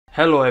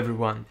Hello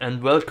everyone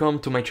and welcome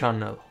to my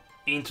channel.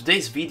 In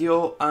today's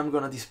video I'm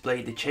gonna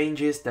display the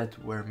changes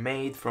that were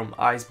made from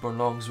Iceborne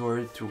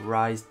Longsword to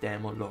Rise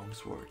Demo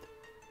Longsword.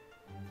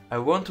 I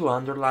want to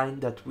underline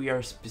that we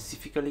are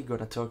specifically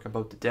gonna talk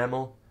about the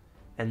demo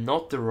and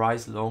not the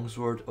Rise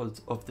Longsword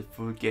of the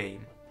full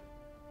game.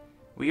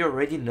 We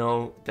already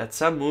know that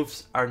some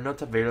moves are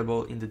not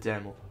available in the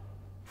demo,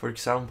 for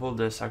example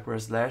the Sakura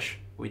Slash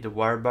with the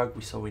warbug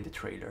we saw in the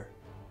trailer.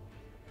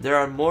 There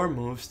are more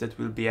moves that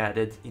will be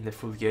added in the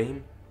full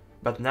game,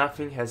 but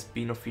nothing has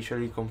been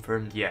officially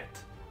confirmed yet,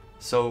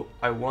 so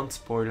I won't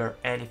spoiler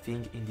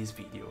anything in this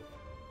video.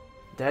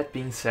 That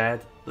being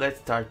said, let's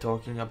start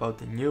talking about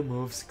the new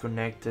moves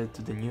connected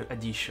to the new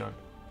addition,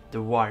 the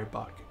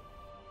warbug.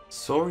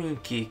 Soaring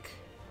Kick.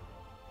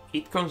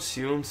 It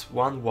consumes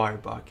one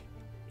warbug,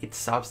 it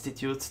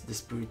substitutes the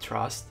Spirit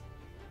Thrust,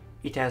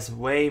 it has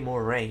way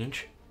more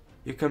range,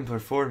 you can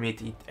perform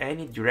it in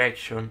any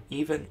direction,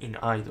 even in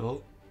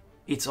idle.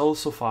 It's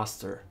also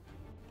faster.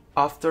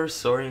 After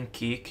Soaring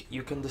Kick,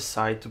 you can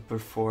decide to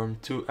perform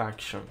two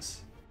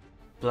actions.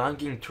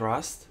 Plunging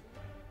Thrust,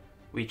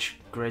 which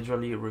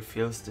gradually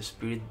refills the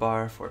spirit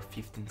bar for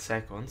 15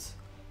 seconds,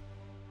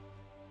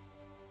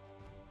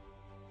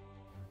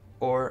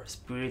 or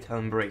Spirit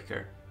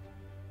Helmbreaker.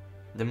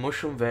 The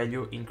motion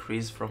value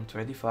increased from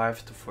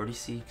 25 to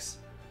 46.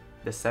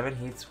 The 7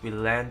 hits will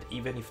land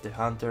even if the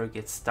hunter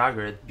gets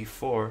staggered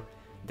before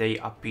they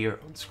appear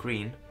on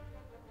screen.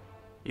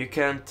 You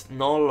can't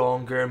no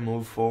longer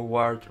move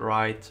forward,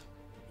 right,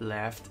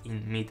 left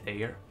in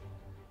mid-air.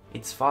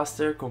 It's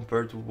faster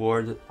compared to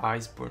Ward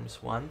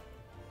Iceborne's one.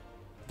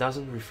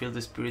 Doesn't refill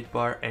the spirit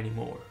bar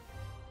anymore.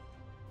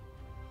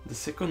 The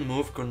second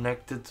move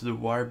connected to the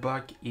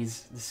warbug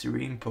is the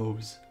Serene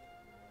Pose.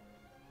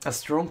 A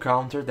strong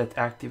counter that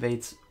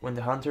activates when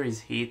the hunter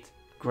is hit,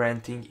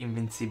 granting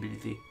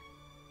invincibility.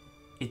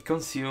 It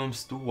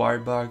consumes 2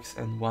 warbugs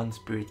and 1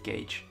 spirit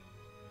gauge.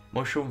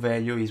 Motion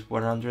value is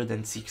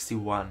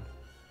 161.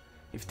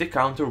 If the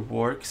counter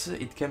works,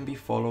 it can be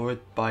followed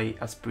by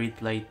a Spirit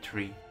Blade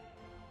 3.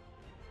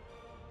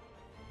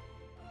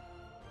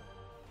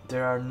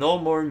 There are no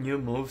more new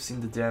moves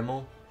in the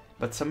demo,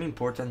 but some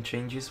important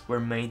changes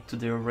were made to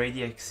the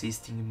already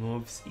existing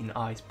moves in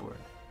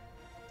Iceborne.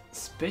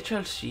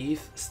 Special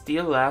Sheath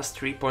still lasts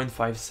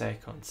 3.5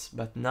 seconds,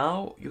 but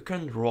now you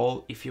can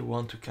roll if you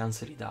want to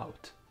cancel it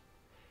out.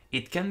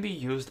 It can be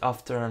used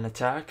after an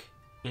attack,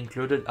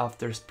 included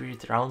after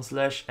Spirit Round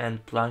Slash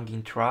and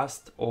Plunging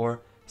Thrust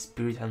or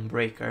Spirit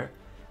Helmbreaker,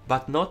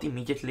 but not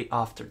immediately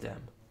after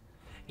them.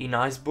 In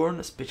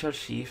Iceborne, Special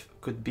Sheath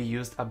could be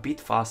used a bit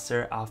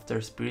faster after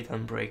Spirit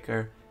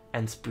Helmbreaker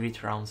and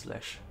Spirit Round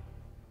Slash.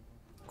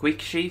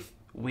 Quick Sheath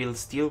will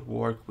still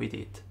work with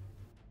it.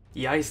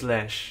 Eye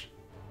Slash.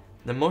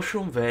 The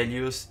motion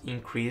values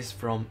increase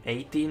from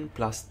 18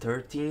 plus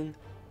 13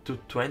 to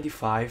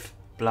 25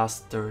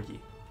 plus 30.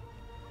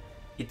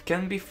 It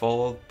can be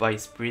followed by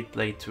Spirit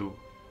Blade 2.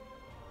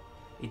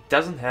 It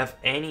doesn't have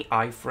any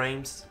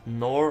iframes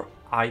nor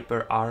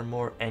hyper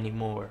armor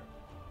anymore.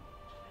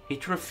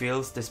 It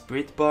refills the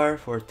spirit bar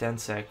for 10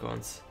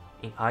 seconds,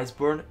 in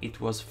Iceborne it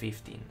was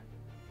 15.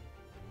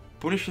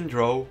 Punishing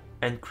Draw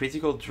and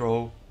Critical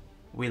Draw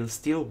will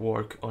still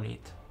work on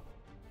it.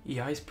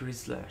 Eye Spirit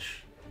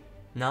Slash.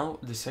 Now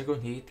the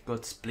second hit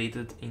got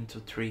splitted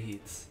into 3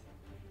 hits.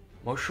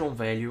 Motion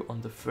value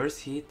on the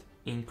first hit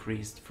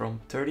increased from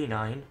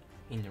 39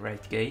 in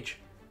red gauge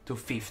to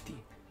 50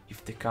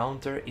 if the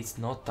counter is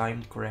not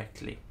timed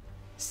correctly,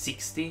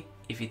 60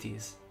 if it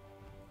is.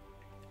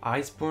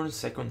 Iceborne's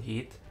second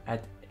hit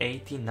had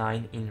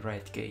 89 in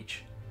red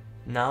gauge.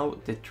 Now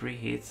the 3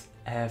 hits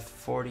have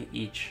 40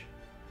 each.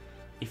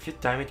 If you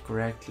time it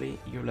correctly,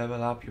 you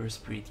level up your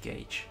spirit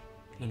gauge.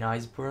 In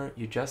Iceborne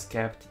you just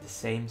kept the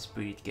same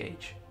spirit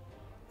gauge.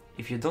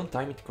 If you don't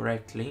time it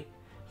correctly,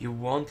 you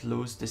won't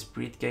lose the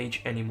spirit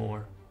gauge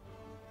anymore.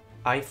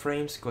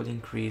 Iframes got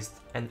increased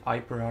and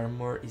hyper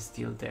armor is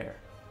still there.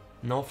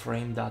 No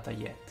frame data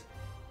yet.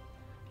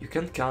 You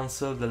can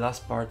cancel the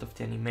last part of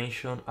the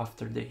animation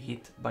after the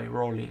hit by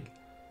rolling,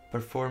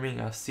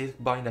 performing a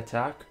Silkbind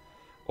attack,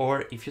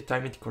 or if you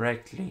time it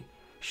correctly,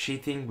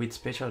 sheathing with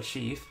Special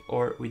Sheath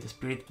or with a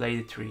Spirit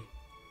Blade 3.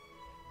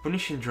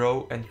 Punishing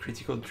Draw and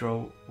Critical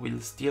Draw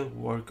will still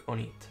work on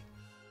it.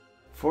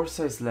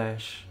 Foresight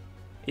Slash.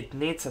 It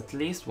needs at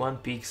least 1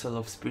 pixel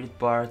of Spirit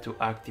Bar to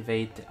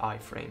activate the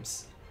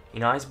iframes.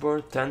 In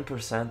Iceborne,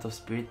 10% of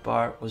Spirit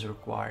Bar was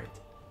required.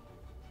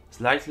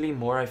 Slightly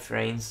more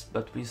iframes,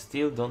 but we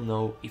still don't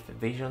know if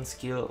Evasion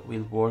skill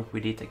will work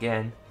with it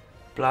again,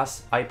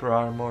 plus Hyper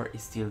Armor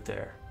is still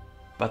there,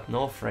 but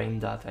no frame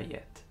data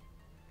yet.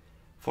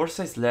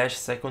 Foresight Slash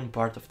second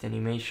part of the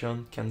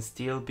animation can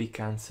still be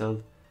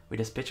cancelled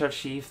with a Special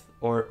Sheath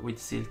or with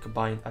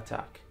Silkbind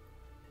attack.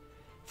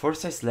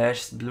 Foresight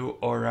Slash's blue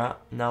aura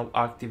now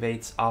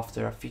activates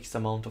after a fixed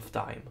amount of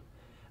time,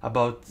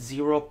 about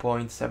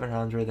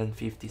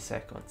 0.750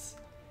 seconds,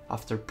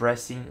 after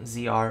pressing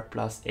ZR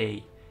plus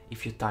A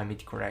if you time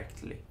it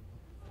correctly.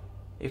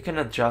 You can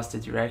adjust the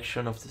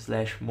direction of the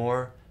slash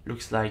more,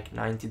 looks like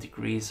 90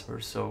 degrees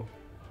or so.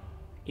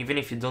 Even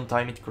if you don't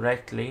time it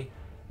correctly,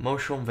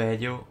 motion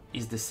value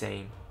is the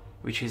same,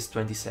 which is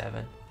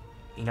 27.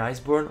 In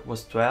Iceborne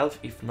was 12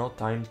 if not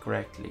timed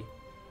correctly,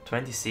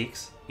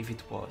 26 if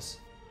it was.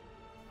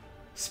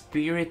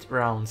 Spirit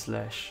Round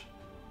Slash.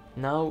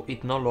 Now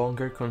it no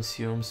longer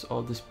consumes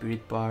all the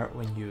spirit bar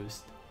when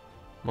used.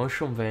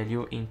 Motion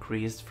value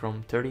increased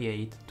from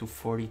 38 to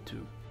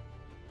 42.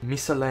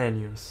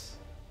 Miscellaneous.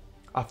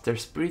 After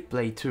Spirit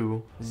Play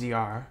 2,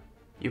 ZR,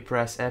 you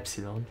press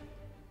Epsilon,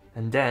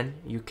 and then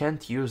you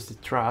can't use the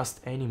thrust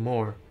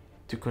anymore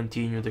to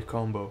continue the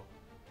combo.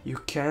 You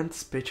can't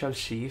Special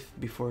Sheath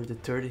before the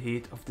third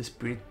hit of the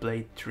Spirit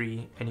Blade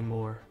 3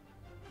 anymore.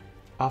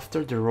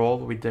 After the roll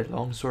with the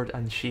longsword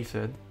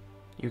unsheathed,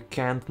 you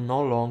can't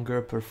no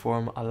longer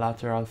perform a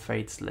lateral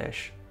Fate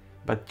Slash,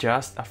 but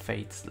just a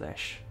Fate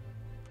Slash.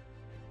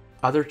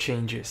 Other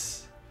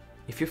changes.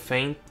 If you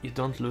faint, you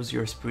don't lose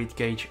your Spirit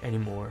Gauge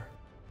anymore.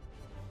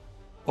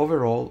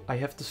 Overall, I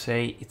have to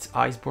say it's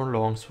Iceborne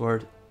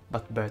Longsword,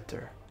 but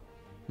better.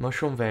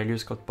 Motion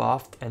values got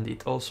buffed and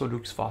it also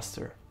looks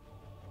faster.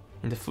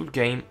 In the full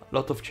game, a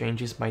lot of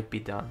changes might be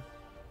done,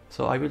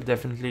 so I will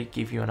definitely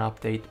give you an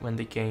update when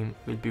the game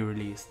will be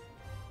released.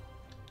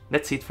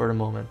 That's it for the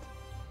moment.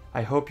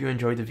 I hope you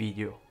enjoyed the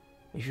video.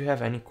 If you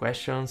have any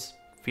questions,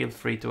 feel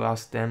free to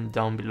ask them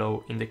down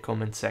below in the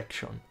comment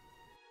section.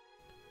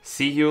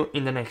 See you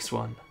in the next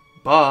one.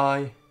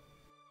 Bye!